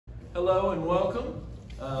Hello and welcome.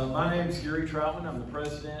 My name is Gary Troutman. I'm the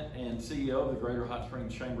President and CEO of the Greater Hot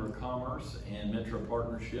Springs Chamber of Commerce and Metro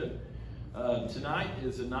Partnership. Tonight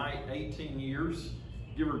is a night 18 years,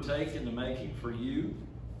 give or take, in the making for you,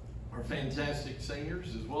 our fantastic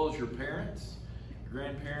seniors, as well as your parents,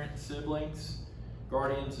 grandparents, siblings,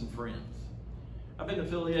 guardians, and friends. I've been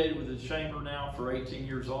affiliated with the Chamber now for 18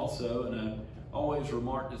 years also, and I always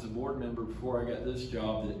remarked as a board member before I got this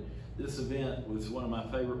job that this event was one of my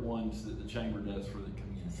favorite ones that the Chamber does for the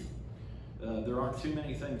community. There aren't too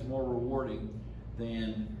many things more rewarding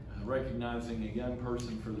than recognizing a young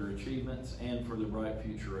person for their achievements and for the bright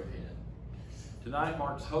future ahead. Tonight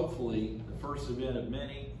marks hopefully the first event of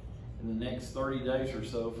many in the next 30 days or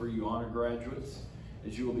so for you honor graduates,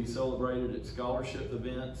 as you will be celebrated at scholarship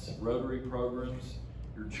events, Rotary programs,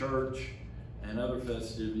 your church, and other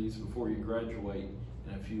festivities before you graduate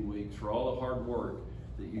in a few weeks for all the hard work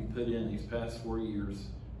that you put in these past 4 years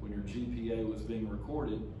when your GPA was being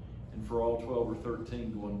recorded, and for all 12 or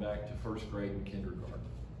 13 going back to first grade and kindergarten.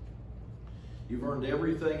 You've earned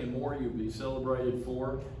everything and more you'll be celebrated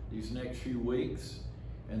for these next few weeks,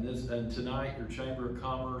 and tonight your Chamber of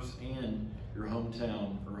Commerce and your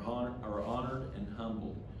hometown are honored and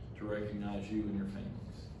humbled to recognize you and your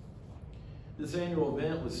families. This annual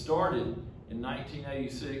event was started in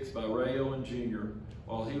 1986 by Ray Owen Jr.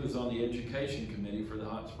 while he was on the Education Committee for the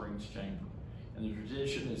Hot Springs Chamber. And the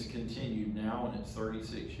tradition has continued now in its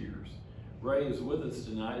 36 years. Ray is with us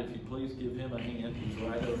tonight. If you please give him a hand, he's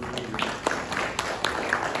right over here.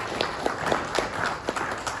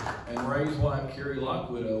 And Ray's wife, Carrie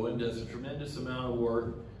Lockwood Owen, does a tremendous amount of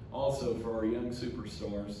work also for our young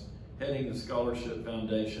superstars, heading the Scholarship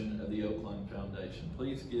Foundation of the Oakland Foundation.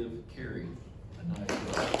 Please give Carrie a nice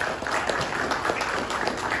applause.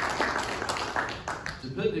 To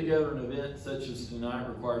put together an event such as tonight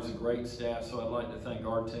requires a great staff, so I'd like to thank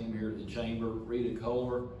our team here at the Chamber: Rita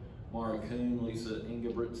Kohler, Mara Kuhn, Lisa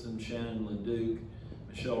Ingebrigtsen, Shannon LeDuc,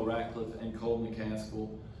 Michelle Ratcliffe, and Cole McCaskill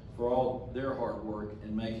for all their hard work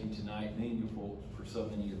in making tonight meaningful for so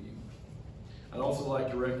many of you. I'd also like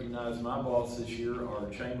to recognize my boss this year, our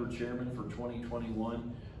Chamber Chairman for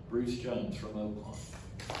 2021, Bruce Jones from Oakland.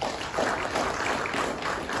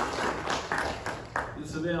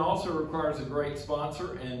 This event also requires a great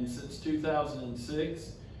sponsor, and since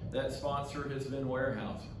 2006, that sponsor has been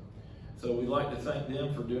Weyerhaeuser. So we'd like to thank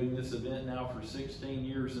them for doing this event now for 16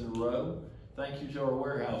 years in a row. Thank you to our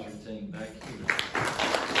Weyerhaeuser team back here.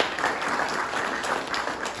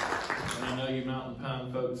 And I know you Mountain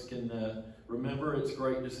Pine folks can remember it's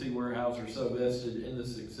great to see Weyerhaeuser so vested in the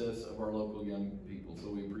success of our local young people, so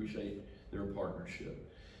we appreciate their partnership.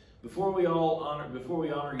 Before we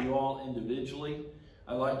honor you all individually,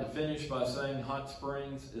 I'd like to finish by saying Hot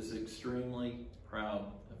Springs is extremely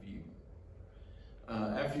proud of you.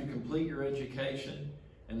 After you complete your education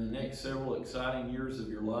and the next several exciting years of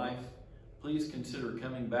your life, please consider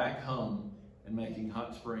coming back home and making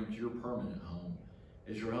Hot Springs your permanent home,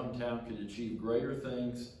 as your hometown could achieve greater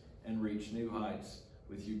things and reach new heights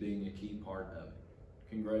with you being a key part of it.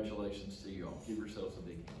 Congratulations to you all. Give yourselves a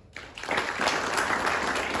big hand.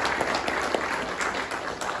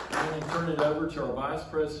 I'm going to turn it over to our Vice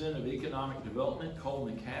President of Economic Development, Cole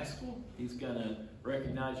McCaskill. He's going to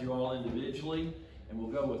recognize you all individually, and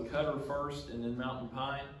we'll go with Cutter first and then Mountain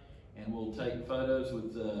Pine, and we'll take photos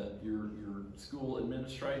with your school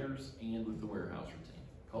administrators and with the Weyerhaeuser team.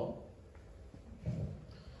 Cole?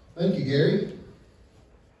 Thank you, Gary.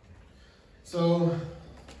 So,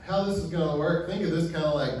 how this is going to work, think of this kind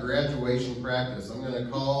of like graduation practice. I'm going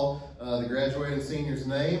to call the graduating senior's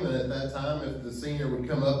name, and at that time, if the senior would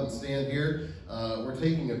come up and stand here, we're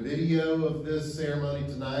taking a video of this ceremony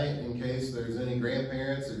tonight in case there's any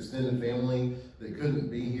grandparents or extended family that couldn't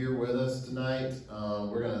be here with us tonight.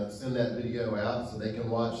 We're going to send that video out so they can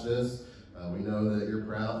watch this. We know that they're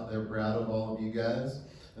proud of all of you guys.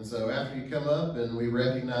 And so after you come up and we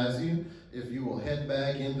recognize you, if you will head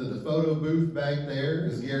back into the photo booth back there,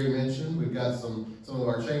 as Gary mentioned, we've got some of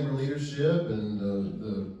our chamber leadership and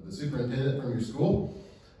the superintendent from your school.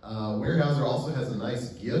 Weyerhaeuser also has a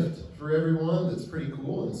nice gift for everyone that's pretty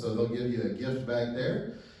cool, and so they'll give you a gift back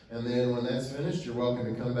there. And then when that's finished, you're welcome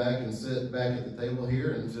to come back and sit back at the table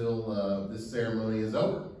here until this ceremony is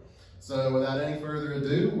over. So without any further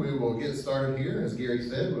ado, we will get started here, as Gary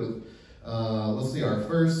said, with let's see, our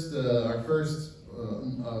first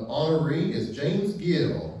honoree is James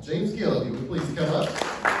Gill. James Gill, if you would please come up.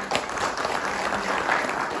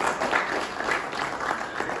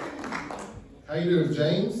 How you doing,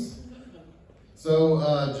 James? So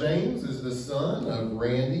James is the son of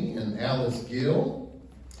Randy and Alice Gill.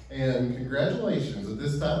 And congratulations. At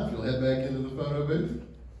this time, if you'll head back into the photo booth.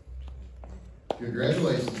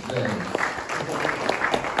 Congratulations, James.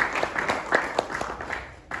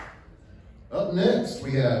 Up next,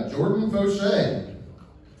 we have Jordan Fauché.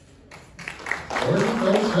 Jordan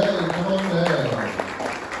Fauché, come on down.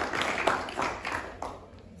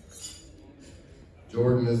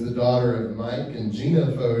 Jordan is the daughter of Mike and Gina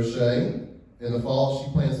Fauché. In the fall,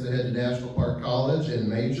 she plans to head to National Park College and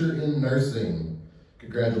major in nursing.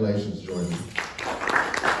 Congratulations, Jordan.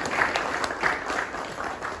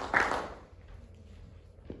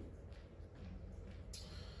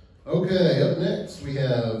 Okay, up next we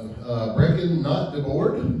have Brecken Not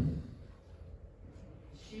DeBoard.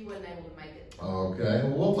 She wasn't able to make it. Okay,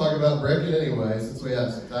 well, we'll talk about Brecken anyway, since we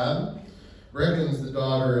have some time. Brecken's the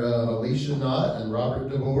daughter of Alicia Knott and Robert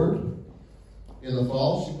DeBoard. In the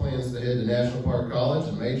fall, she plans to head to National Park College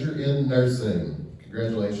and major in nursing.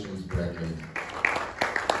 Congratulations, Brecken.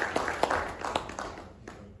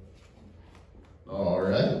 All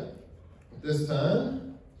right, at this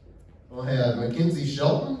time, we'll have Mackenzie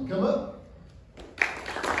Shelton come up.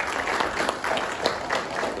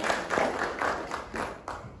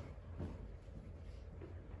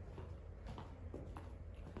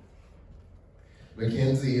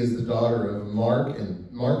 Mackenzie is the daughter of Mark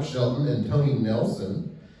Shelton and Tony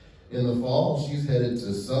Nelson. In the fall, she's headed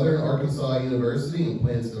to Southern Arkansas University and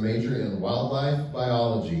plans to major in wildlife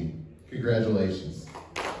biology. Congratulations.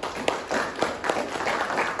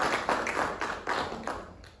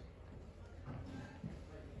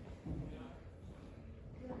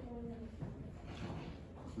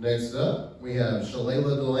 Next up, we have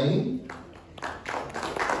Shalala Delaney.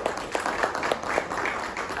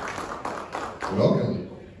 Welcome.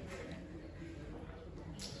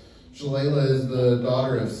 Shalala is the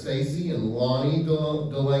daughter of Stacy and Lonnie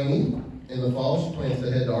Delaney. In the fall, she plans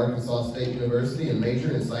to head to Arkansas State University and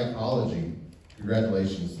major in psychology.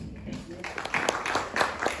 Congratulations.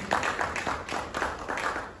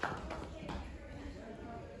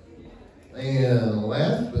 And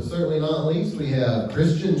last but certainly not least, we have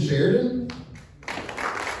Christian Sheridan.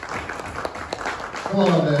 Come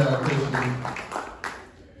on down, Christian.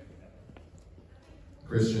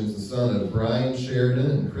 Christian's the son of Brian Sheridan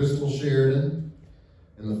and Crystal Sheridan.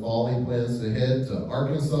 In the fall, he plans to head to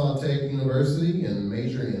Arkansas Tech University and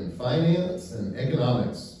major in finance and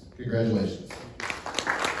economics. Congratulations.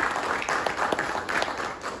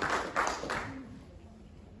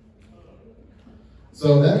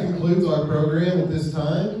 So that concludes our program at this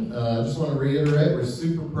time. I just want to reiterate, we're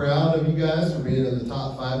super proud of you guys for being in the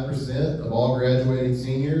top 5% of all graduating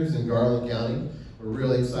seniors in Garland County. We're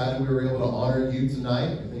really excited we were able to honor you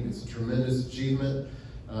tonight. I think it's a tremendous achievement.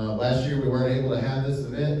 Last year we weren't able to have this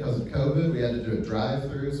event because of COVID. We had to do a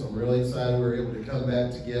drive-through, so I'm really excited we were able to come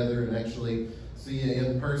back together and actually see you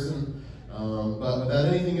in person. But without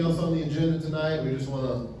anything else on the agenda tonight, we just want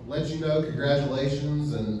to let you know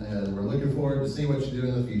congratulations, and we're looking forward to see what you do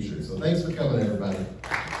in the future. So thanks for coming, everybody.